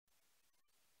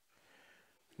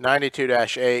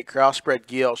92-8, crossbred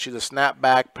gilt. She's a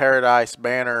snapback Paradise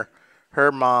Banner.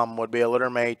 Her mom would be a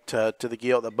littermate to the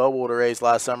gilt that Bobo would have raised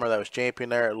last summer that was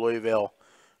champion there at Louisville.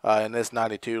 And this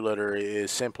 92 litter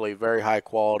is simply very high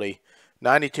quality.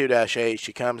 92-8,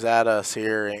 she comes at us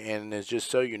here and is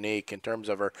just so unique in terms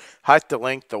of her height to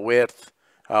length to width.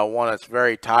 One that's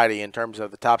very tidy in terms of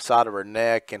the top side of her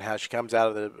neck and how she comes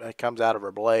out of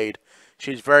her blade.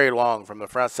 She's very long from the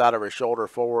front side of her shoulder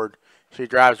forward. She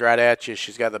drives right at you.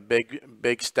 She's got the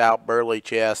big, stout, burly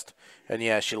chest. And,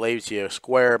 yeah, she leaves you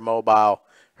square, mobile.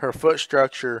 Her foot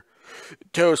structure,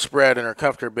 toe spread, and her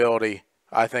comfortability,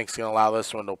 I think, is going to allow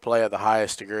this one to play at the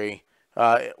highest degree.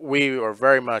 We are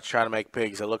very much trying to make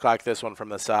pigs that look like this one from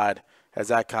the side, as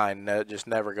that kind just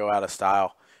never go out of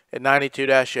style. At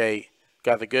 92-8,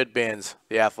 got the good bends,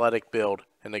 the athletic build,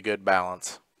 and the good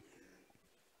balance.